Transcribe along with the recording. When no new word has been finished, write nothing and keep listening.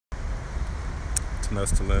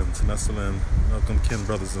Selam. Welcome, kin,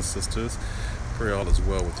 brothers and sisters. Pray all is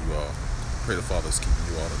well with you all. Pray the Father is keeping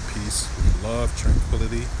you all in peace, with love,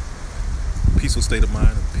 tranquility, peaceful state of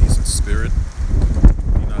mind, and peace in spirit.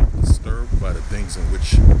 Be not disturbed by the things in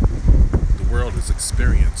which the world is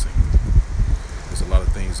experiencing. There's a lot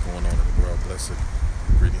of things going on in the world. Blessed.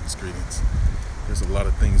 Greetings. There's a lot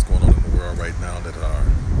of things going on in the world right now that are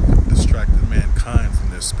distracting mankind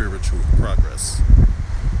from their spiritual progress.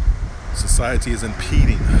 Society is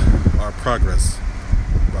impeding our progress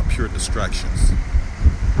by pure distractions.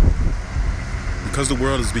 Because the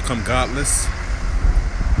world has become godless,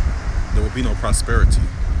 there will be no prosperity.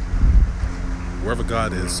 Wherever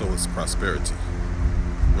God is, so is prosperity.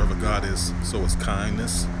 Wherever God is, so is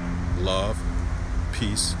kindness, love,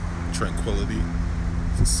 peace, tranquility,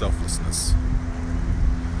 and selflessness.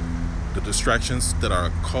 The distractions that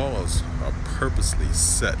are caused are purposely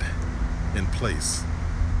set in place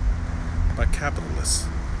by capitalists.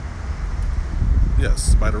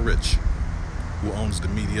 Yes, by the rich, who owns the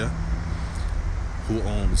media, who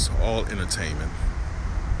owns all entertainment,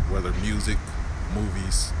 whether music,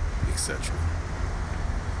 movies, etc.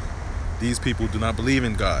 These people do not believe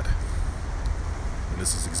in God. And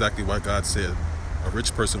this is exactly why God said a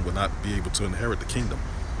rich person will not be able to inherit the kingdom.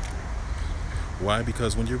 Why?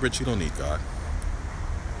 Because when you're rich, you don't need God.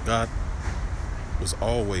 God was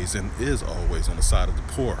always and is always on the side of the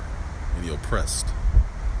poor and the oppressed,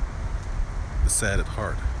 the sad at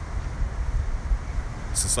heart.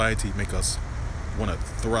 Society make us want to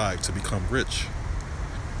thrive to become rich,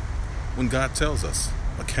 when God tells us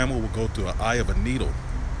a camel will go through the eye of a needle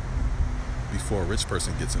before a rich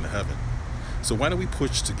person gets into heaven. So why do we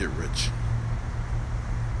push to get rich?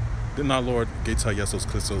 Didn't our Lord Geta Jesus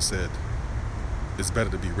Christos said it's better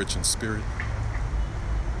to be rich in spirit?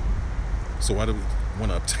 So why do we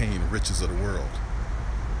want to obtain riches of the world?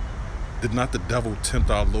 Did not the devil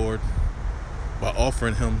tempt our Lord by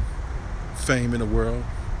offering him fame in the world,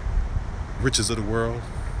 riches of the world?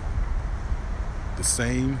 The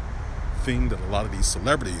same thing that a lot of these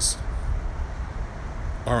celebrities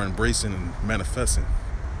are embracing and manifesting.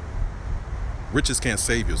 Riches can't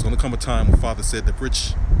save you. There's going to come a time when Father said that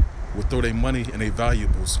rich will throw their money and their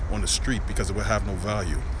valuables on the street because it will have no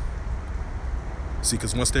value. See,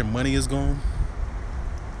 because once their money is gone,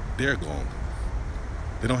 they're gone.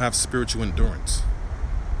 They don't have spiritual endurance.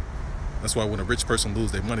 That's why when a rich person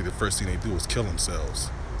loses their money, the first thing they do is kill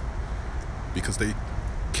themselves, because they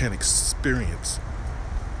can't experience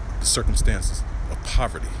the circumstances of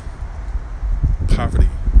poverty. Poverty,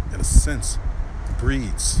 in a sense,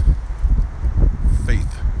 breeds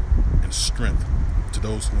faith and strength to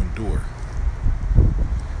those who endure.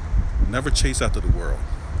 Never chase after the world,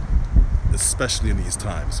 especially in these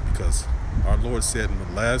times, because our Lord said in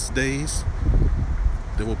the last days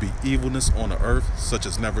there will be evilness on the earth such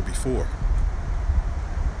as never before.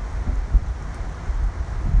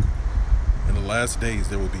 In the last days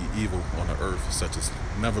there will be evil on the earth such as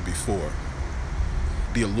never before.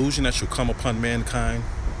 The illusion that shall come upon mankind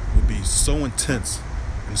will be so intense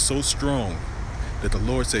and so strong that the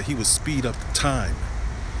Lord said he would speed up time,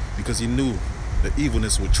 because he knew that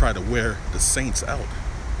evilness would try to wear the saints out,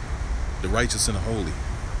 the righteous and the holy.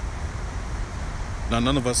 Now,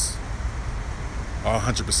 none of us are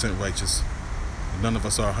 100% righteous. None of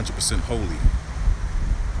us are 100% holy.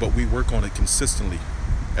 But we work on it consistently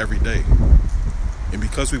every day. And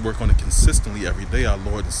because we work on it consistently every day, our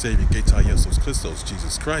Lord and Savior, Geta Jesus Christos,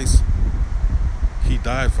 Jesus Christ, he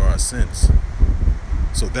died for our sins.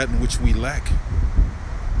 So that in which we lack,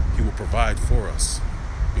 he will provide for us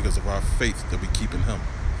because of our faith that we keep in him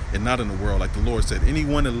and not in the world. Like the Lord said,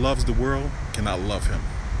 anyone that loves the world cannot love him.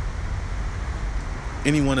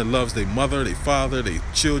 Anyone that loves their mother, their father, their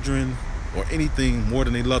children, or anything more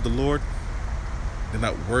than they love the Lord, they're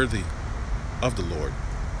not worthy of the Lord.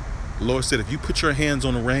 The Lord said, if you put your hands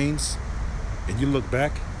on the reins and you look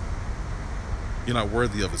back, you're not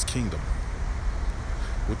worthy of his kingdom.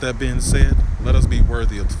 With that being said, let us be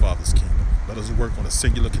worthy of the Father's kingdom. Let us work on a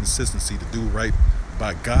singular consistency to do right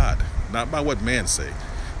by God, not by what man say.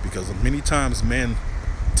 Because many times men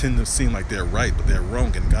tend to seem like they're right, but they're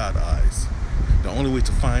wrong in God's eyes. The only way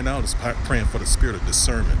to find out is praying for the spirit of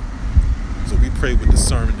discernment. So we pray with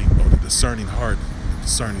discerning, or the discerning heart, the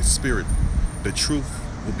discerning spirit. The truth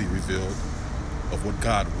will be revealed of what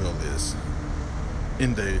God's will is.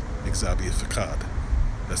 Inde exabiificad.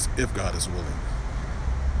 That's if God is willing.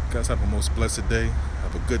 Guys, have a most blessed day.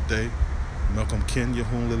 Have a good day. Malcolm Ken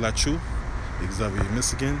Yahun Lilachu. Xavier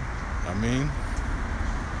Michigan. Amen.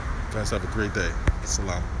 Guys, have a great day.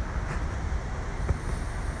 Selam.